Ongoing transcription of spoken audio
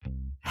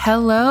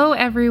Hello,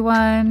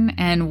 everyone,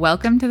 and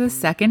welcome to the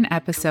second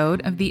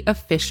episode of the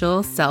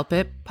official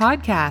CELPIP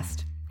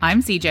podcast.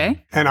 I'm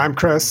CJ. And I'm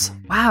Chris.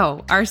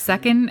 Wow, our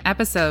second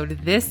episode.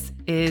 This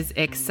is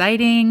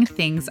exciting.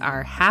 Things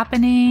are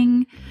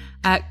happening.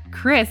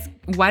 Chris,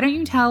 why don't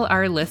you tell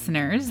our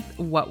listeners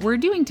what we're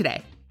doing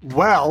today?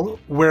 Well,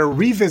 we're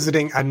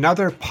revisiting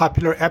another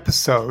popular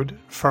episode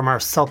from our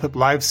CELPIP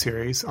Live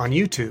series on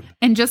YouTube.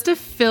 And just to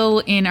fill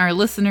in our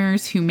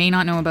listeners who may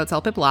not know about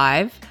CELPIP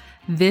Live,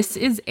 this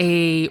is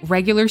a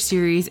regular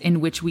series in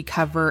which we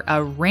cover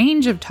a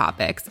range of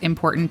topics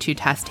important to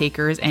test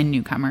takers and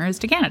newcomers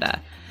to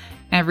Canada.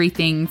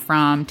 Everything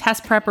from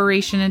test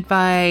preparation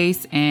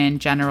advice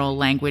and general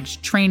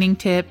language training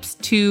tips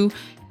to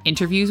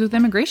interviews with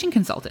immigration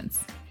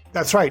consultants.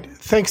 That's right.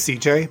 Thanks,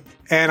 CJ.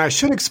 And I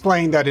should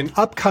explain that in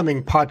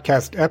upcoming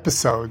podcast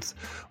episodes,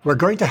 we're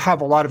going to have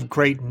a lot of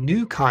great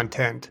new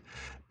content,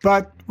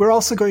 but we're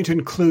also going to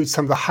include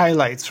some of the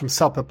highlights from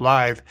CELPIP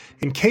Live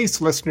in case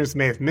listeners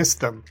may have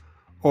missed them,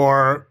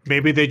 or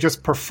maybe they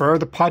just prefer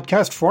the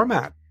podcast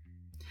format.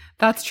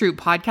 That's true.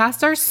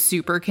 Podcasts are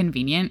super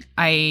convenient.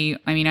 I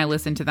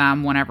listen to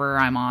them whenever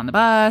I'm on the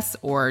bus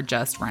or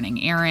just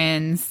running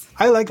errands.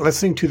 I like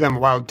listening to them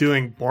while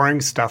doing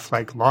boring stuff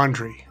like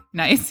laundry.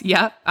 Nice.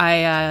 Yep.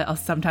 I'll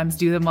sometimes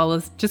do them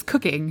while just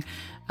cooking.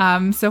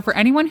 So for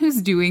anyone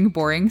who's doing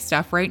boring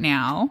stuff right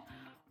now,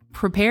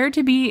 prepare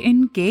to be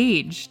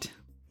engaged.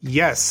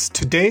 Yes,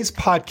 today's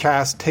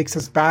podcast takes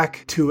us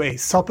back to a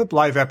CELPIP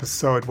Live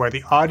episode where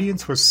the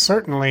audience was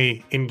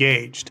certainly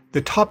engaged.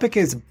 The topic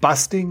is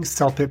busting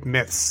CELPIP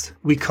myths.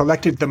 We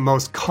collected the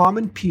most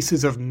common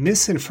pieces of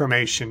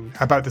misinformation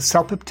about the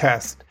CELPIP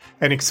test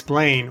and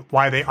explain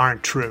why they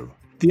aren't true.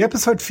 The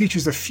episode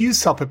features a few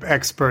CELPIP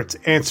experts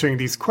answering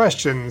these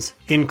questions,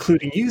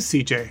 including you,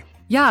 CJ.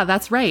 Yeah,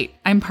 that's right.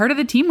 I'm part of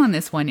the team on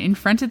this one, in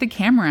front of the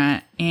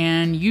camera,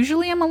 and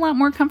usually I'm a lot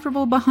more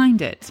comfortable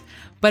behind it.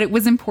 But it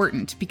was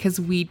important because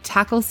we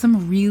tackle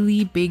some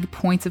really big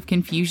points of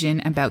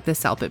confusion about the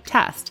CELPIP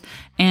test,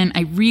 and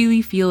I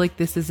really feel like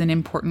this is an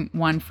important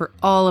one for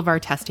all of our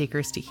test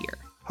takers to hear.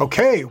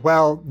 Okay,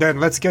 well, then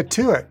let's get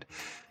to it.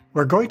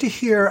 We're going to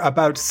hear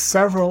about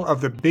several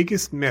of the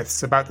biggest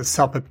myths about the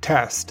CELPIP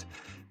test.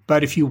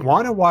 But if you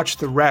want to watch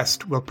the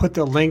rest, we'll put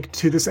the link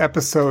to this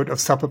episode of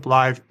CELPIP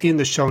Live in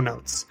the show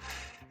notes.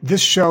 This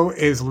show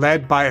is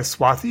led by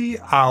Aswathi,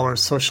 our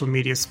social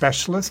media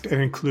specialist,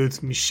 and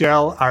includes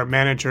Michelle, our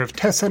manager of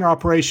test center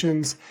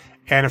operations,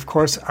 and of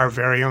course, our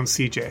very own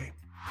CJ.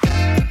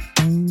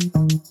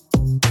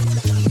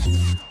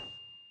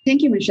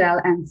 Thank you, Michelle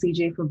and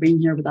CJ, for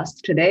being here with us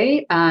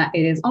today.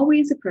 It is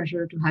always a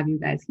pleasure to have you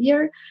guys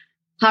here.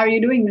 How are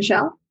you doing,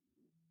 Michelle?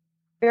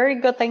 Very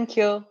good, thank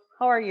you.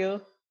 How are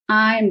you?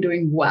 I'm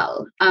doing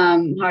well. How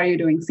are you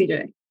doing,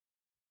 CJ?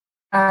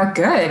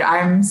 Good.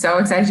 I'm so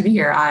excited to be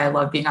here. I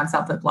love being on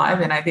CELPIP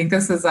Live, and I think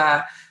this is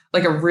a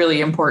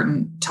really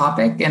important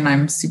topic, and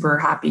I'm super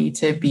happy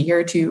to be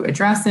here to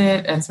address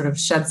it and sort of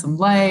shed some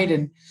light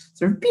and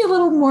sort of be a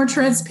little more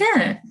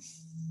transparent.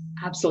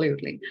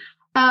 Absolutely.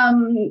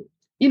 I'm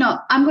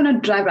going to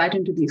dive right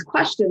into these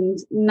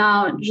questions.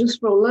 Now,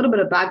 just for a little bit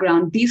of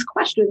background, these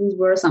questions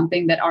were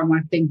something that our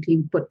marketing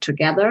team put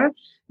together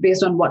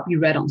based on what we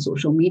read on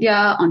social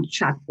media, on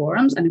chat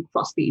forums, and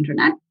across the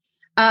internet.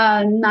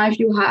 Now, if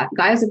you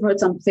guys have heard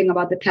something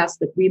about the test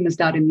that we missed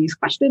out in these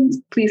questions,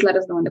 please let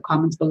us know in the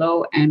comments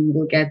below, and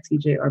we'll get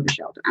CJ or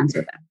Michelle to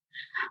answer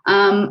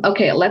them.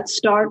 Okay, let's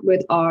start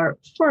with our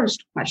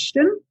first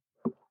question.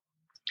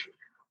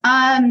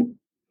 And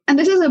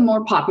this is a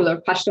more popular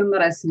question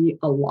that I see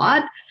a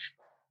lot.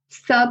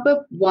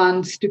 CELPIP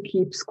wants to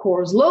keep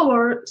scores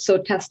lower, so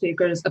test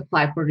takers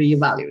apply for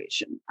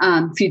reevaluation.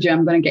 CJ,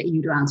 I'm going to get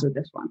you to answer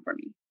this one for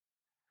me.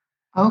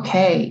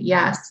 Okay,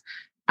 yes.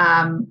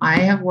 I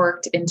have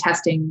worked in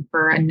testing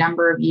for a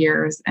number of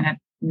years and a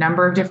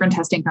number of different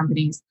testing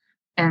companies,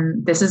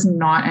 and this is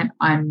not an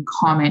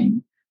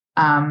uncommon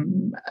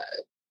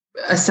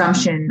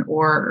assumption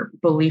or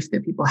belief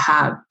that people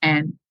have.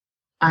 And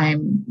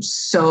I'm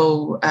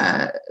so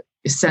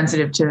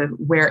sensitive to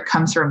where it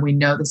comes from. We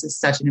know this is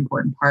such an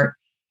important part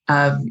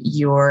of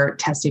your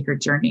test taker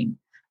journey.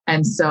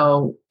 And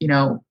so,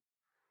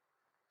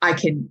 I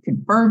can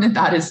confirm that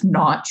that is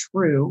not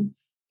true.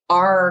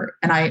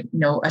 And I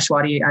know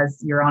Ashwati,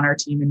 as you're on our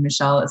team, and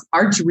Michelle, is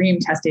our dream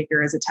test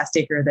taker is a test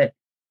taker that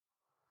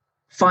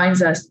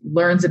finds us,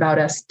 learns about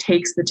us,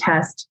 takes the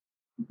test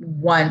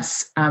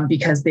once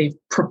because they've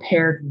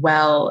prepared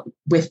well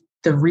with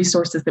the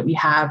resources that we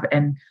have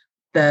and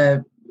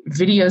the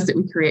videos that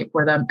we create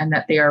for them, and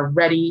that they are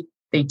ready.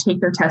 They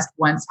take their test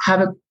once, have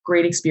a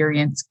great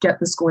experience, get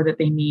the score that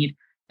they need,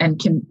 and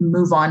can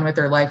move on with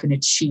their life and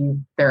achieve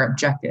their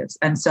objectives.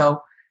 And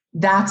so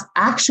that's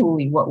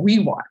actually what we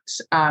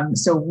want.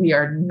 So we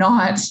are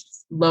not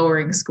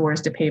lowering scores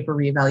to pay for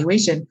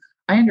reevaluation.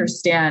 I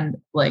understand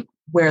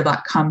where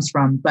that comes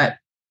from, but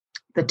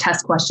the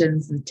test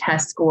questions, the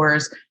test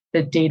scores,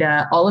 the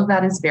data, all of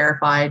that is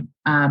verified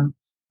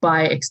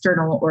by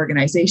external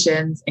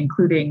organizations,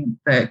 including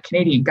the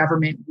Canadian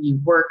government. We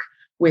work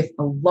with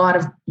a lot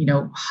of,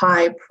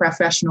 high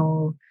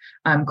professional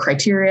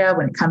criteria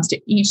when it comes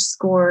to each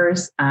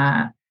scores.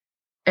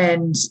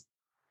 And,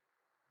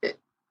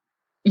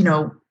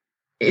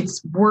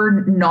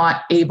 we're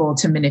not able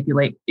to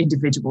manipulate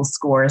individual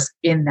scores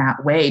in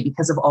that way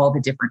because of all the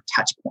different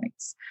touch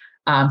points.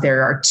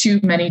 There are too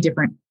many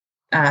different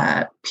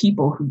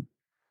people who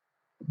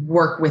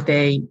work with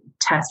a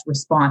test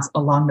response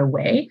along the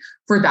way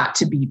for that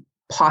to be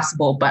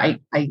possible. But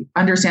I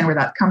understand where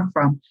that comes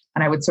from.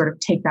 And I would sort of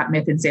take that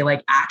myth and say,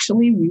 like,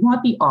 actually, we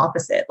want the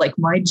opposite. Like,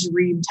 my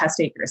dream test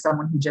taker is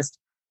someone who just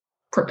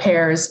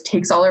prepares,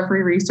 takes all our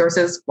free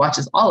resources,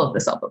 watches all of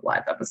the CELPIP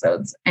Live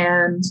episodes,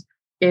 and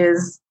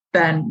is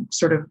then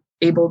sort of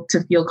able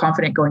to feel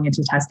confident going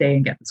into test day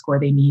and get the score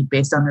they need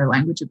based on their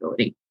language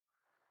ability.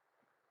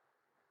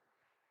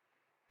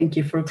 Thank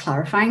you for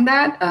clarifying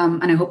that.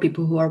 And I hope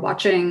people who are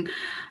watching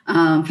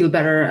feel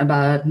better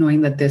about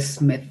knowing that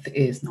this myth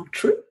is not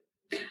true,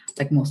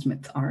 like most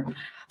myths are.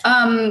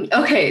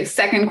 Okay,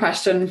 second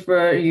question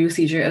for you,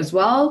 CJ, as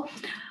well.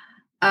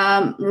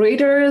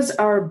 Raters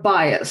are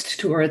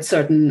biased towards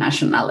certain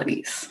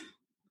nationalities.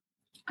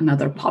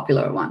 Another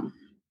popular one.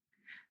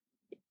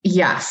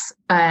 Yes.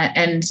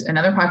 And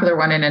another popular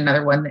one, and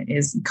another one that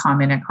is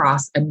common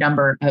across a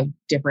number of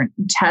different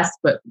tests,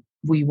 but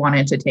we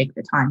wanted to take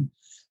the time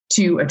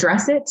to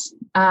address it.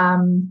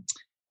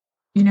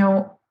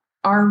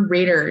 Our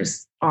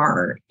raters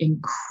are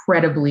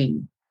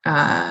incredibly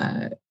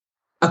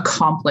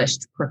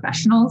accomplished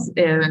professionals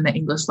in the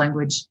English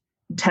language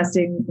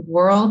testing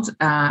world.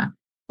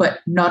 But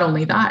not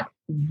only that,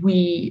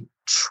 we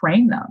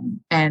train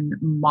them and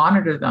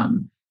monitor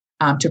them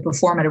to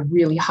perform at a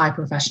really high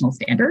professional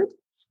standard.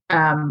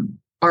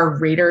 Our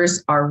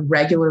raters are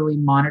regularly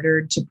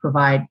monitored to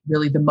provide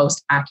really the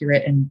most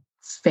accurate and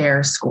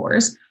fair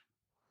scores.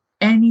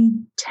 Any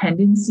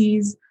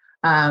tendencies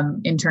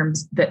in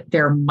terms that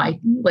there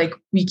might be, like,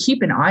 we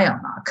keep an eye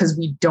on that because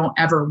we don't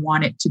ever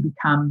want it to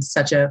become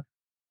such a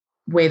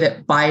way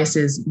that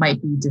biases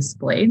might be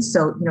displayed.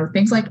 So,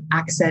 things like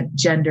accent,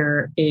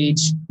 gender,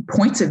 age,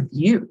 points of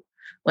view.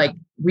 Like,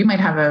 we might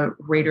have a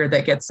rater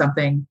that gets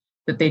something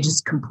that they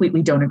just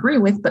completely don't agree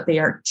with, but they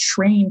are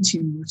trained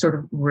to sort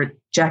of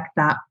reject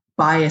that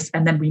bias,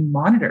 and then we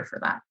monitor for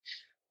that.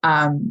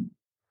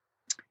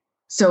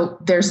 So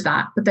there's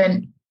that. But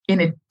then in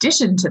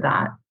addition to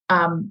that,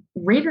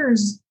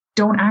 raters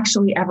don't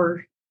actually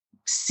ever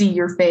see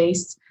your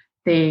face.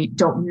 They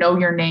don't know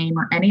your name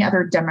or any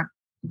other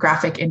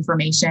demographic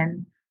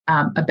information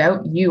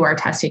about you, our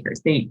test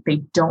takers. They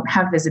don't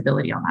have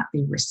visibility on that.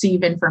 They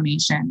receive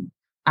information,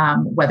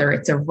 whether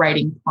it's a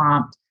writing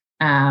prompt,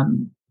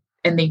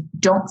 and they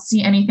don't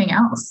see anything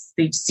else.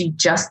 They see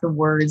just the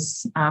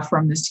words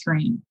from the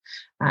screen.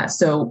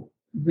 So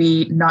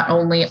we not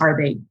only are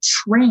they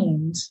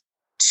trained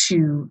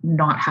to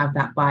not have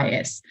that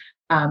bias,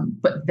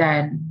 but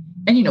then,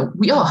 and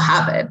we all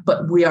have it,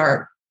 but we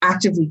are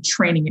actively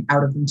training it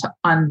out of them to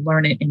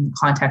unlearn it in the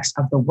context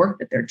of the work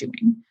that they're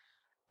doing.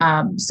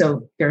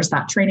 So there's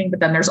that training, but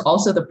then there's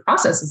also the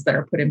processes that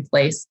are put in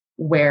place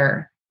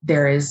where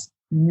there is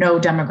no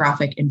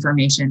demographic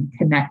information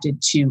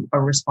connected to a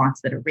response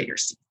that a rater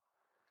sees.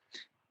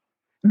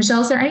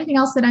 Michelle, is there anything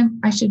else that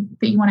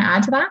that you want to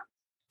add to that?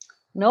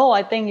 No,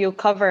 I think you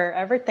cover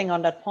everything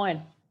on that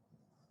point.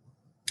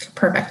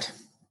 Perfect.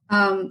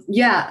 That's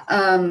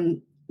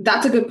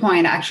a good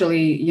point,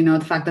 actually,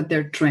 the fact that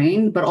they're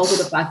trained, but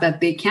also the fact that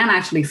they can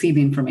actually see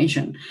the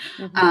information,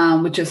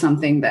 which is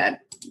something that,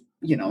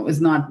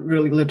 is not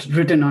really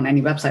written on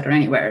any website or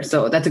anywhere.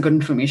 So that's a good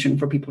information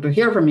for people to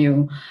hear from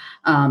you.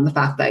 The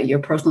fact that your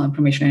personal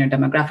information and your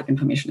demographic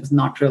information is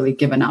not really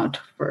given out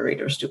for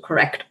raters to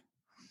correct.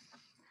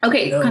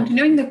 Okay,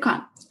 continuing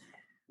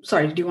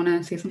sorry, did you want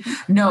to say something?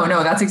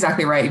 No, that's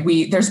exactly right.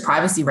 There's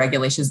privacy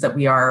regulations that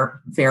we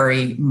are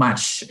very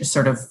much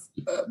sort of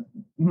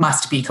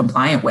must be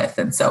compliant with.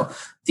 And so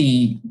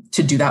to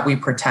do that, we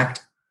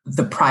protect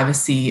the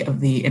privacy of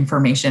the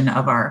information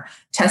of our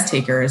test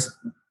takers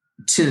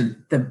to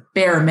the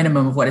bare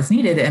minimum of what is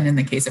needed. And in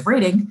the case of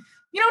rating,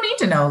 you don't need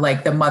to know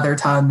like the mother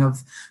tongue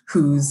of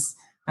who's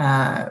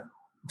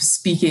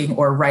speaking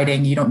or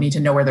writing. You don't need to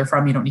know where they're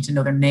from. You don't need to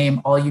know their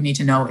name. All you need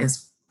to know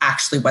is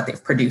actually what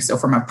they've produced. So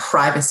from a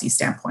privacy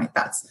standpoint,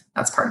 that's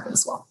part of it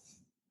as well.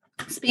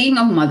 Speaking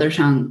of mother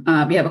tongue,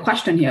 we have a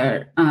question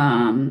here,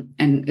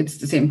 and it's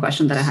the same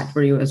question that I had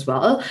for you as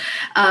well.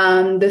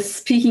 The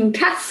speaking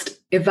test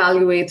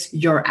evaluates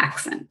your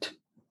accent.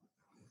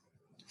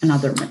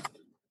 Another myth.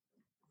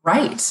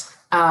 Right.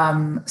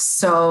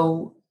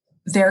 So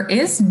there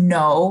is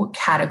no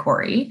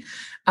category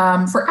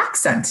for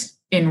accent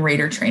in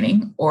rater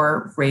training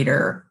or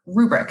rater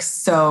rubrics.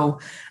 So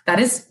that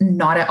is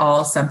not at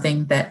all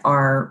something that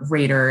our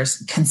raters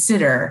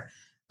consider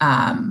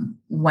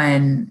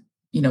when,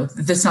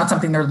 that's not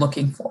something they're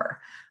looking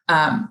for.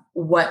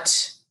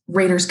 What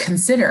raters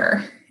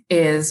consider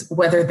is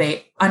whether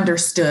they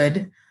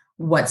understood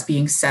what's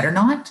being said or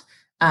not.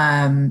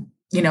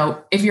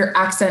 If your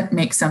accent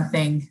makes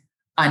something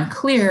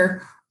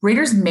unclear,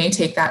 raters may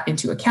take that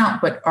into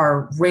account, but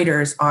our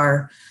raters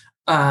are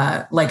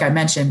like I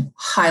mentioned,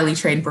 highly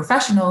trained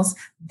professionals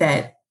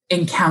that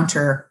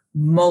encounter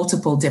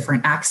multiple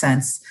different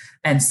accents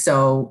and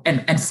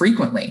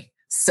frequently.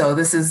 So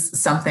this is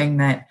something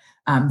that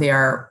they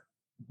are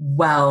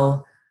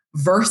well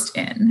versed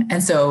in.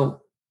 And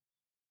so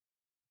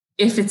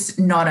if it's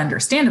not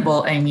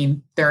understandable, I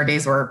mean, there are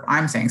days where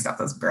I'm saying stuff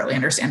that's barely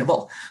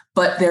understandable,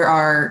 but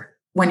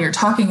when you're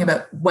talking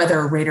about whether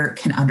a rater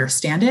can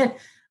understand it,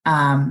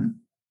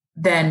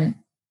 then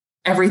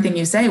everything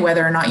you say,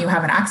 whether or not you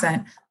have an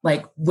accent,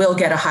 like will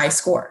get a high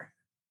score.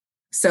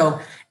 So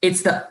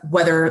it's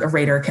whether a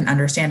rater can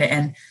understand it.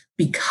 And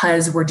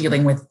because we're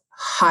dealing with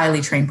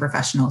highly trained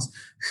professionals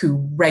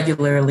who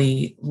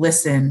regularly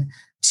listen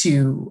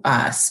to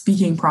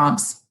speaking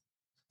prompts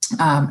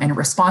and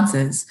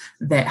responses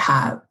that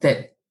have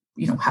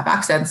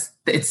accents,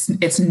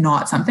 it's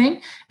not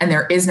something, and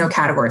there is no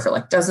category for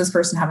like, does this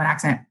person have an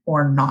accent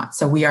or not?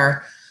 So we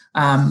are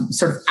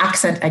sort of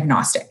accent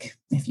agnostic,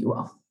 if you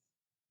will.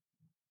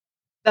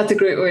 That's a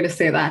great way to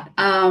say that.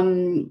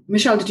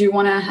 Michelle, did you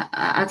want to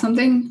add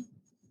something?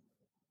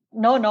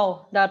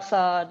 No,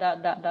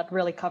 that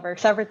really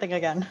covers everything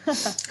again.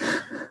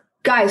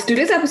 Guys,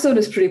 today's episode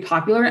is pretty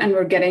popular and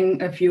we're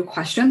getting a few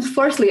questions.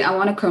 Firstly, I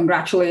want to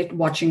congratulate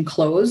Watching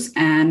Close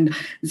and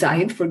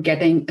Zahid for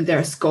getting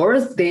their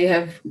scores. They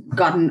have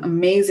gotten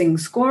amazing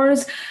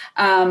scores.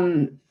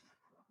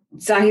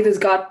 Zahid has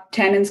got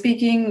 10 in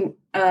speaking,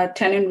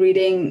 10 in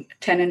reading,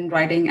 10 in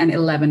writing, and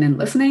 11 in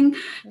listening.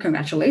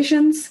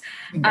 Congratulations.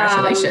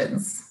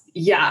 Congratulations.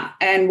 Yeah.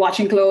 And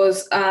Watching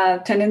Close,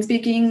 10 in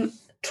speaking,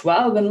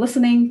 12 in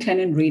listening, 10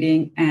 in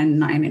reading, and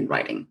 9 in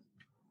writing.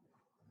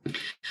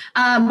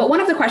 But one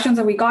of the questions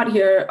that we got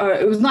here,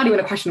 it was not even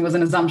a question, it was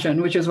an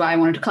assumption, which is why I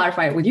wanted to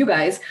clarify it with you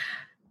guys.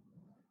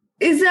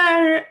 Is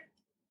there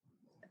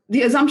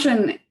the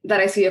assumption that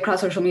I see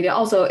across social media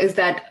also is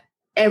that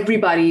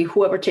everybody,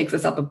 whoever takes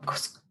this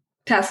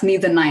test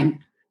needs a 9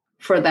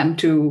 for them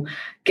to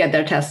get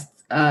their tests,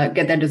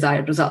 get their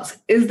desired results.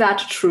 Is that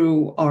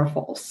true or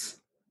false?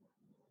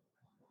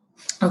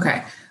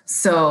 Okay.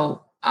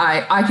 So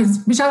I can,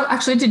 Michelle,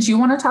 actually, did you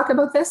want to talk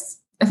about this?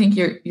 I think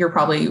you're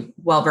probably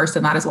well-versed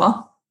in that as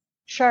well.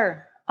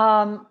 Sure.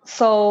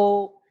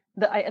 So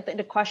I think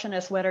the question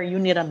is whether you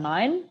need a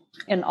 9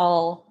 in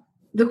all.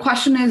 The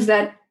question is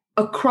that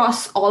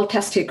across all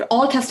test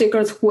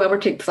takers, whoever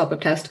takes the CELPIP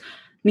test,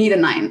 need a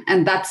 9.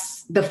 And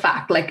that's the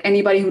fact. Like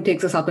anybody who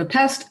takes a CELPIP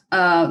test,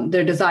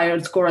 their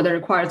desired score or their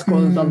required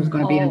score is always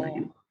going to be a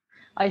 9.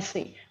 I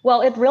see.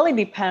 Well, it really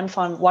depends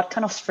on what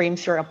kind of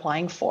streams you're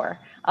applying for.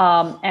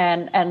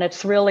 And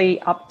it's really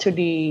up to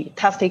the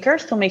test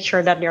takers to make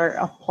sure that they're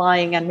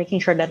applying and making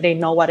sure that they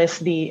know what is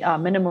the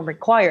minimum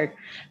required.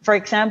 For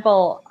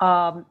example,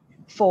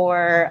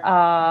 for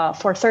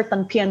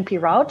certain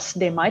PNP routes,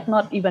 they might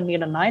not even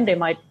need a 9. They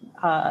might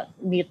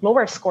need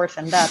lower scores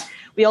than that.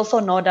 We also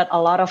know that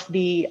a lot of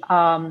the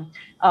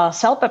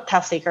CELPIP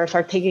test takers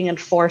are taking it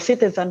for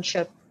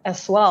citizenship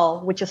as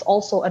well, which is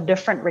also a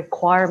different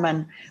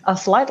requirement,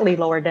 slightly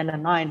lower than a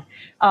 9.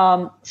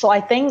 So I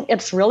think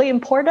it's really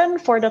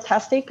important for the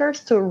test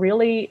takers to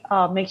really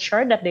make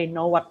sure that they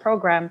know what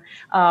program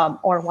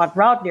or what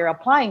route they're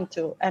applying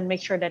to, and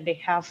make sure that they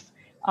have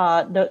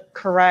the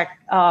correct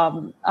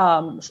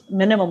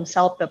minimum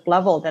CELPIP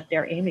level that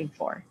they're aiming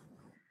for.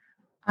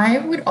 I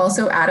would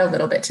also add a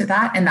little bit to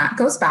that, and that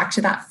goes back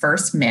to that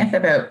first myth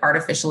about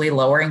artificially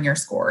lowering your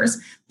scores,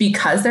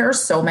 because there are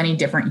so many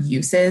different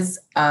uses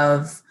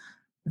of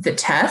the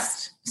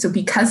test. So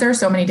because there are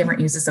so many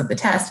different uses of the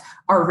test,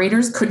 our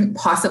raters couldn't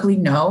possibly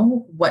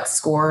know what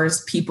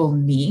scores people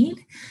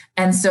need.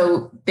 And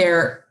so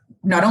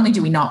not only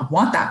do we not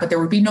want that, but there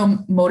would be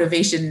no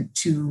motivation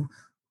to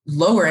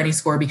lower any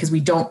score because we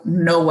don't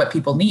know what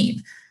people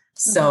need.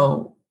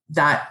 So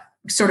that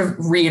sort of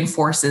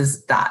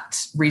reinforces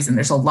that reason.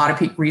 There's a lot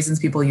of reasons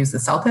people use the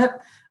CELPIP.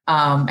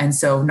 And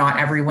so not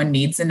everyone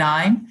needs a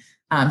 9.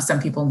 Some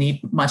people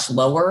need much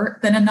lower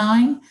than a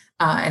 9.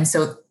 And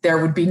so there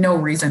would be no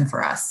reason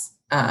for us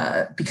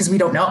because we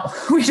don't know.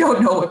 We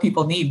don't know what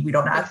people need. We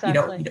don't have,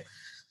 exactly.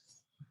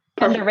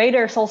 And the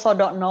raters also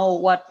don't know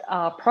what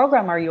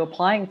program are you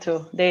applying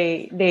to.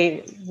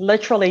 They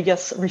literally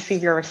just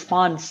receive your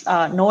response,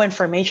 no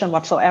information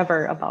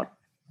whatsoever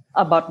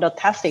about the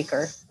test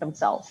taker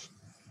themselves.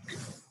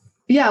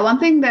 Yeah, one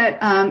thing that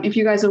if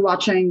you guys are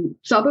watching,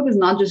 CELPIP is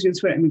not just used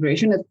for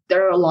immigration.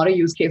 There are a lot of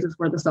use cases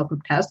for the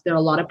CELPIP test. There are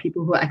a lot of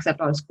people who accept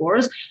our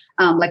scores.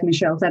 Like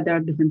Michelle said, there are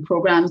different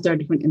programs, there are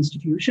different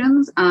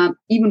institutions.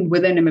 Even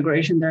within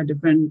immigration, there are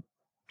different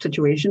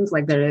situations.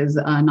 Like there is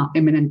an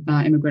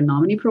immigrant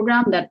nominee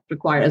program that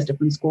requires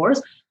different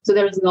scores. So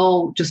there is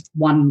no just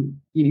one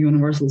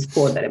universal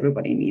score that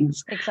everybody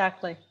needs.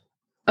 Exactly.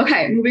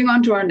 Okay, moving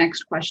on to our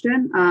next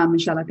question.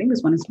 Michelle, I think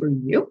this one is for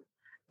you.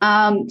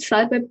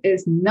 CELPIP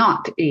is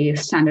not a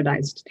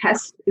standardized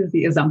test, is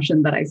the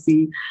assumption that I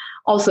see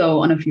also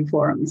on a few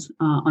forums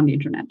on the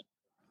internet.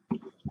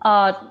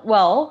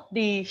 Well,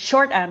 the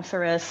short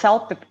answer is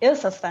CELPIP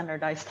is a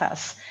standardized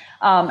test.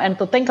 And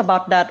to think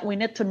about that, we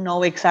need to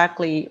know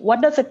exactly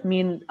what does it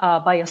mean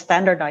by a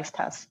standardized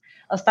test.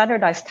 a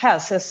standardized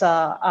test is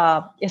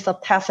a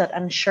test that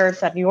ensures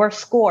that your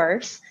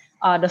scores,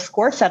 the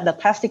scores that the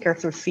test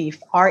takers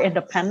receive, are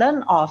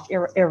independent of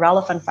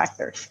irrelevant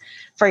factors.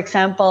 For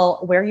example,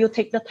 where you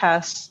take the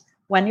test,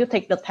 when you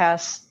take the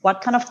test,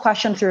 what kind of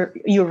questions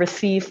you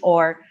receive,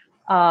 or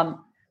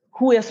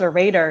who is the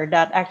rater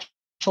that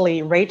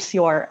actually rates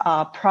your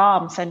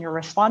prompts and your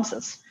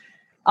responses.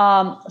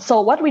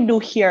 So what we do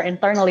here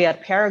internally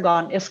at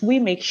Paragon is we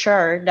make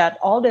sure that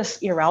all these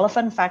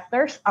irrelevant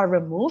factors are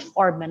removed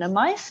or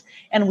minimized.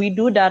 And we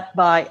do that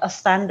by a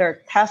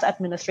standard test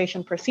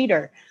administration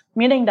procedure,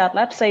 meaning that,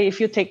 let's say, if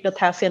you take the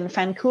test in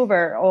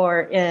Vancouver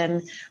or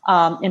in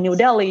New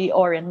Delhi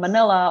or in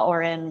Manila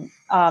or in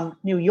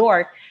New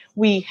York,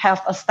 we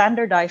have a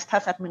standardized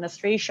test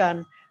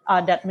administration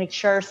that makes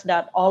sure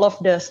that all of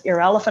these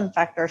irrelevant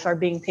factors are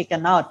being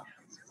taken out.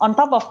 On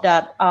top of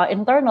that,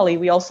 internally,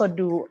 we also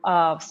do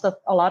a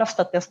lot of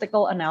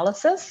statistical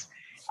analysis.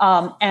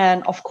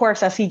 And of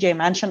course, as CJ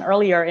mentioned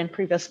earlier in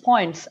previous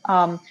points,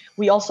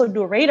 we also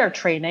do radar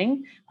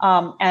training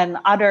and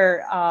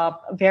other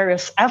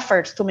various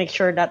efforts to make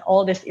sure that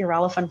all these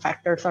irrelevant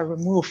factors are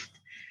removed.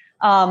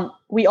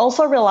 We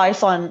also rely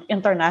on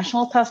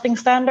international testing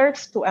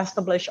standards to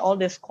establish all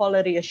these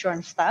quality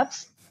assurance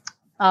steps.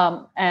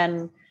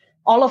 And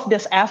all of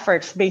these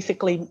efforts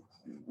basically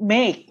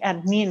make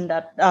and mean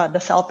that the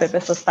CELPIP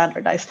is a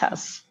standardized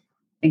test.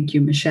 Thank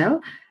you,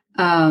 Michelle.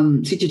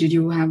 CJ, did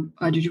you want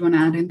to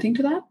add anything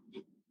to that?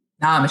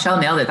 No,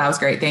 Michelle nailed it. That was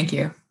great. Thank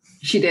you.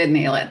 She did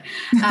nail it.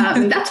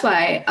 That's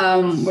why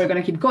we're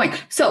going to keep going.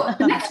 So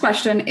the next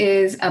question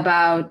is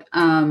about,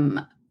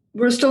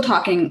 we're still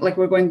talking, like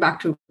we're going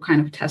back to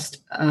kind of test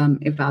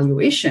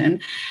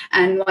evaluation.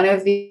 And one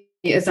of the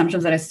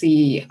assumptions that I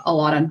see a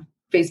lot on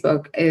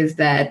Facebook is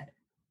that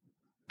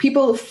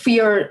people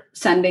fear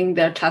sending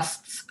their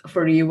tests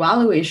for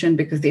reevaluation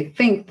because they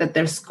think that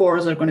their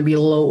scores are going to be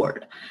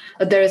lowered.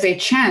 But there is a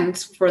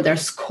chance for their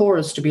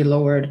scores to be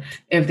lowered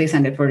if they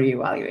send it for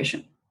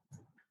reevaluation.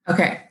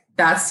 Okay,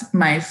 that's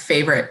my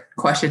favorite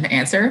question to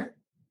answer.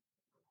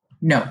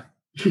 No,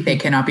 they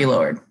cannot be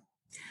lowered.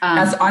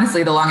 That's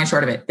honestly the long and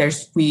short of it.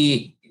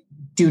 We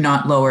do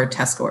not lower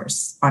test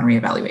scores on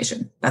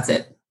reevaluation. That's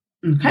it.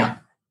 Okay, no.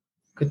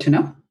 Good to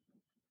know.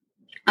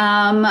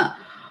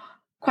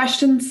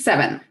 Question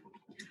 7.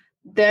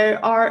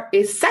 There are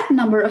a set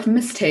number of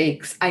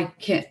mistakes a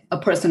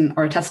person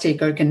or a test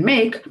taker can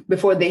make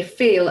before they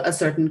fail a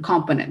certain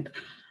component.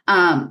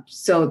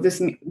 So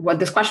what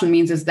this question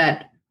means is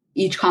that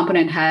each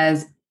component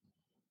has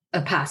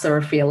a pass or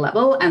a fail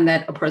level, and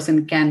that a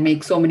person can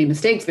make so many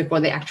mistakes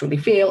before they actually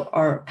fail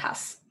or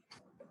pass.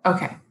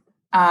 Okay.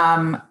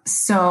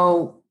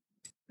 So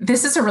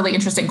this is a really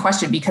interesting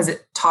question because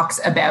it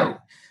talks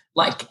about,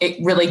 like, it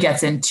really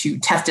gets into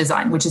test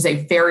design, which is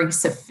a very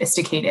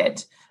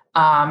sophisticated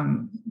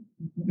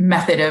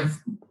method of,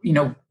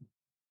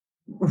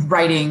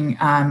 writing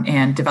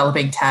and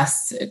developing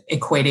tests,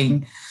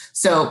 equating.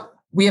 So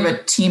we have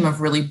a team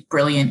of really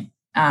brilliant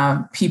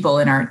people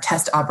in our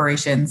test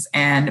operations.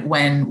 And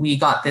when we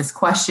got this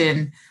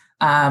question,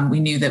 we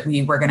knew that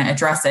we were going to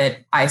address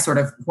it. I sort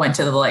of went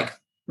to the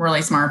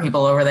really smart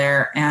people over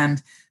there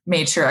and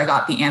made sure I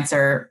got the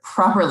answer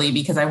properly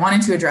because I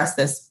wanted to address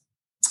this.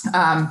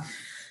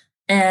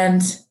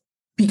 And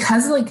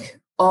because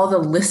all the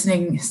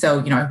listening, so,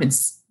 I've been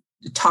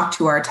talked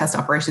to our test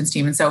operations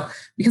team. And so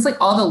because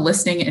all the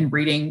listening and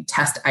reading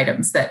test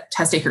items that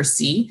test takers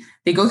see,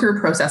 they go through a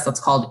process that's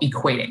called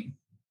equating.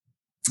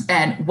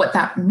 And what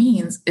that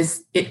means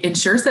is it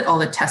ensures that all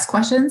the test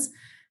questions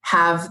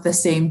have the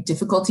same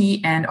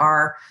difficulty and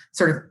are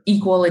sort of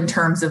equal in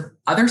terms of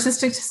other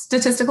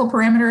statistical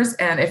parameters.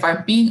 And if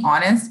I'm being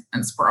honest,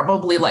 it's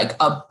probably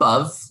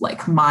above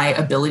my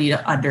ability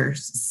to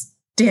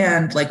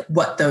understand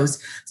what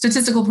those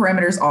statistical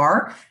parameters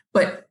are.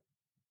 But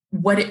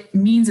what it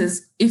means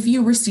is if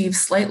you receive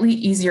slightly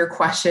easier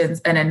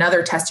questions and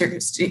another test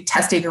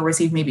taker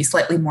receive maybe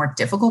slightly more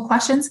difficult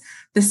questions,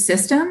 the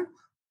system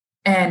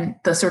and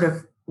the sort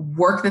of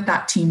work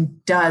that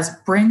team does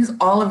brings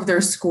all of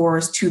their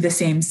scores to the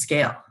same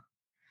scale.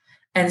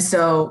 And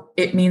so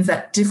it means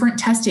that different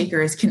test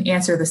takers can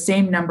answer the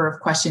same number of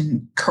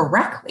questions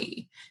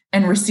correctly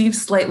and receive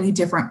slightly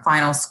different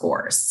final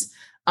scores.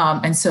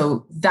 And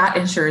so that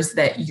ensures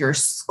that your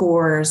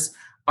scores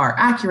are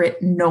accurate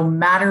no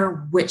matter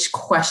which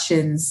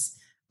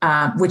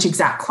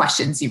exact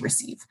questions you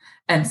receive.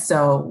 And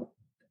so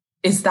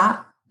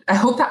I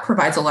hope that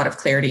provides a lot of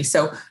clarity.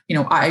 So,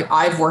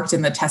 I've worked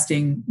in the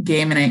testing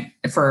game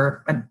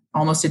for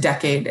almost a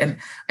decade, and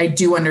I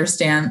do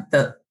understand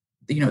the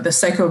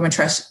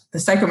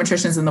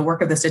psychometricians and the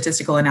work of the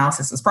statistical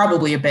analysis is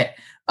probably a bit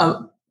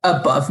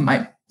above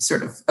my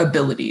sort of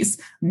abilities.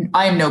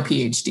 I am no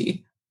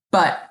PhD,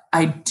 but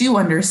I do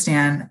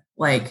understand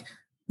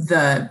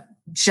the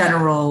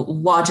general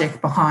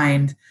logic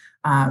behind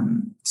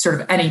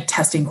sort of any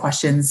testing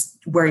questions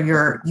where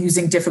you're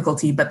using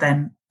difficulty, but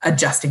then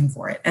adjusting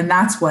for it. And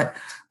that's what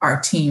our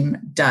team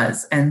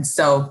does. And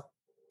so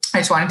I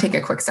just want to take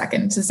a quick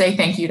second to say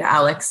thank you to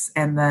Alex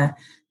and the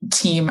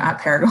team at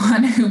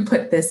Paragon who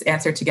put this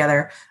answer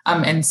together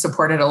and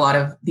supported a lot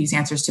of these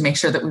answers to make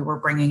sure that we were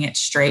bringing it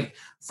straight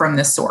from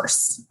the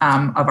source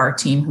of our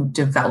team who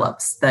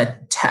develops the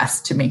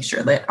test to make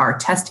sure that our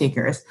test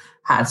takers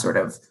had sort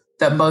of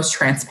the most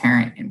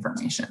transparent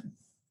information.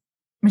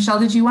 Michelle,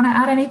 did you want to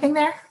add anything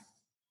there?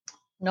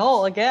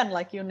 No, again,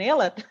 like you nail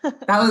it.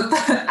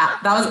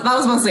 that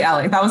was mostly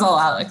Alex. That was all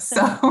Alex.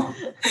 So,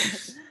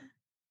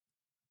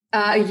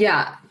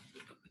 yeah,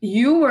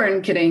 you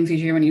weren't kidding,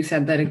 CJ, when you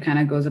said that it kind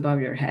of goes above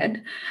your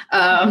head.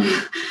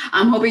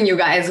 I'm hoping you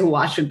guys who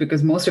watched it,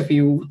 because most of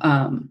you,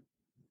 I'm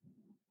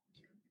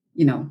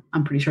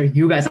pretty sure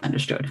you guys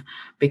understood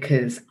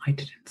because I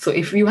didn't. So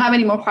if you have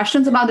any more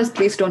questions about this,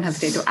 please don't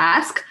hesitate to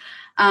ask.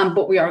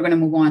 But we are going to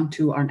move on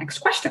to our next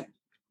question.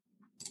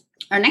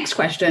 Our next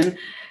question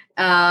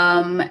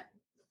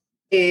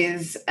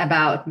is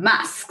about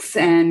masks,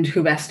 and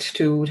who best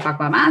to talk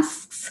about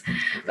masks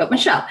but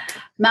Michelle.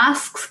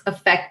 Masks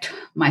affect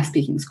my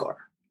speaking score.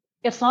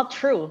 It's not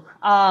true.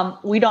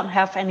 We don't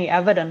have any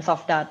evidence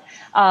of that.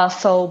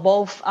 So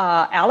both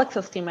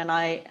Alex's team and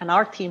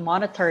our team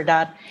monitor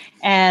that,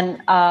 and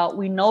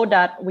we know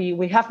that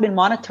we have been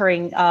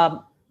monitoring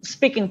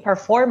speaking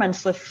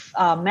performance with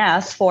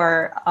masks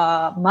for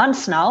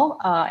months now,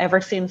 ever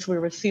since we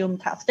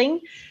resumed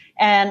testing.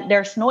 And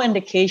there's no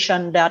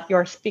indication that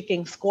your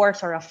speaking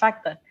scores are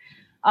affected.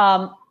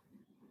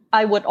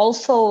 I would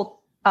also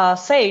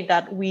say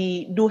that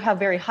we do have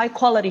very high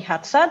quality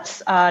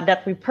headsets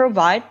that we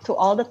provide to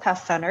all the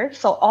test centers.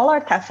 So all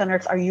our test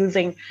centers are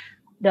using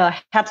the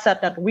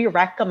headset that we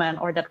recommend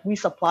or that we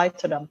supply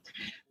to them.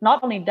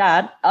 Not only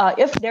that,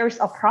 if there's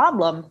a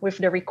problem with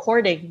the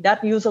recording,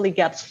 that usually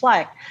gets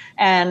flagged,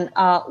 and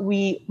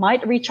we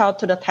might reach out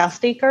to the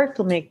test taker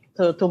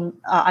to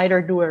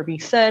either do a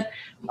reset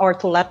or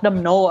to let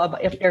them know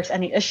if there's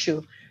any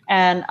issue.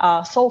 And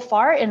so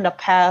far in the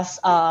past,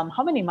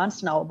 how many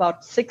months now?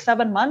 About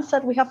 6-7 months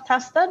that we have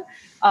tested,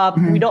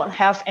 we don't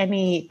have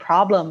any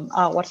problem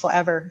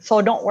whatsoever.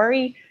 So don't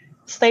worry.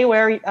 Stay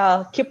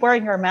keep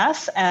wearing your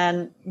mask,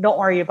 and don't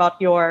worry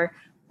about your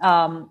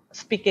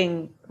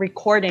speaking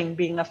recording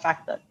being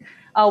affected.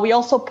 We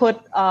also put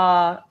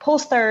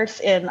posters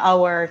in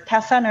our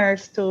test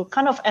centers to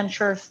kind of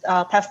ensure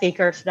test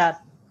takers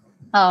that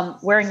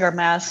wearing your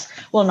mask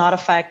will not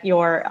affect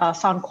your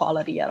sound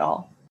quality at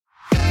all.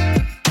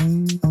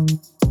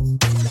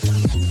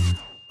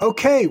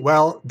 Okay,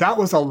 well, that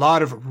was a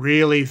lot of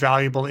really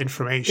valuable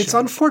information. It's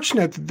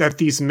unfortunate that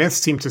these myths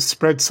seem to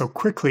spread so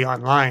quickly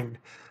online.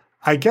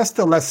 I guess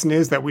the lesson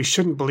is that we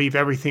shouldn't believe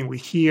everything we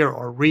hear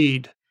or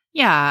read.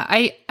 Yeah,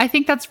 I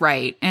think that's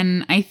right.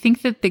 And I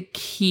think that the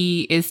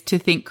key is to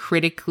think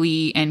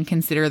critically and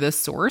consider the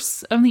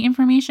source of the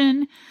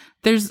information.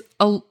 There's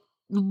a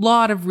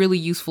lot of really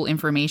useful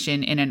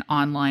information in an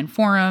online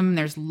forum.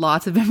 There's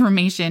lots of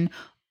information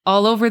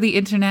all over the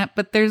internet,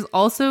 but there's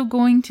also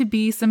going to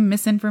be some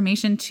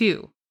misinformation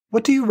too.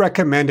 What do you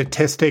recommend a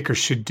test taker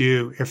should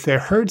do if they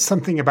heard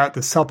something about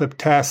the CELPIP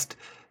test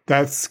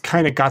that's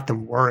kind of got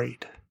them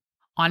worried?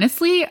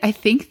 Honestly, I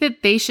think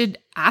that they should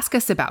ask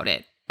us about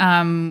it.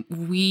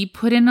 We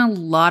put in a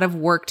lot of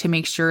work to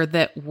make sure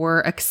that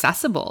we're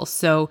accessible,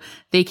 so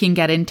they can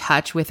get in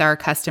touch with our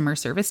customer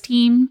service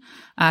team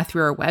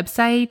through our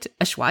website.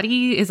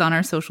 Ashwati is on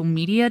our social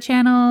media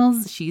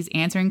channels. She's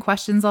answering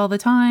questions all the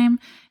time,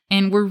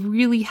 and we're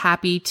really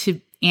happy to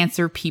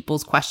answer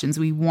people's questions.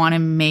 We want to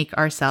make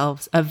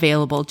ourselves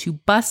available to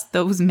bust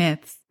those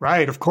myths.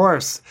 Right, of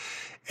course.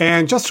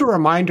 And just a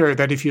reminder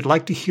that if you'd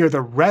like to hear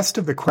the rest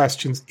of the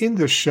questions in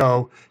this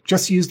show,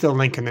 just use the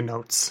link in the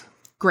notes.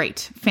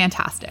 Great.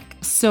 Fantastic.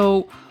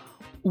 So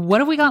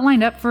what have we got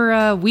lined up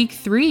for week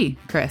 3,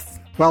 Chris?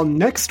 Well,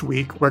 next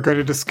week, we're going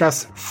to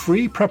discuss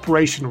free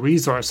preparation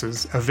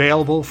resources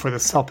available for the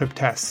CELPIP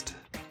test.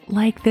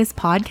 Like this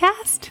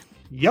podcast?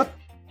 Yep.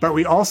 But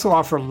we also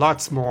offer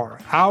lots more.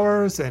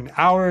 Hours and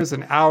hours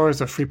and hours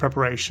of free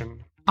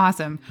preparation.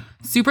 Awesome.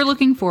 Super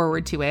looking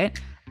forward to it.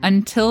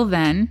 Until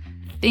then,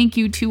 thank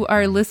you to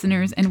our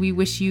listeners, and we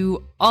wish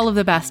you all of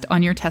the best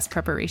on your test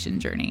preparation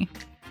journey.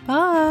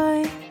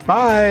 Bye.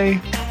 Bye.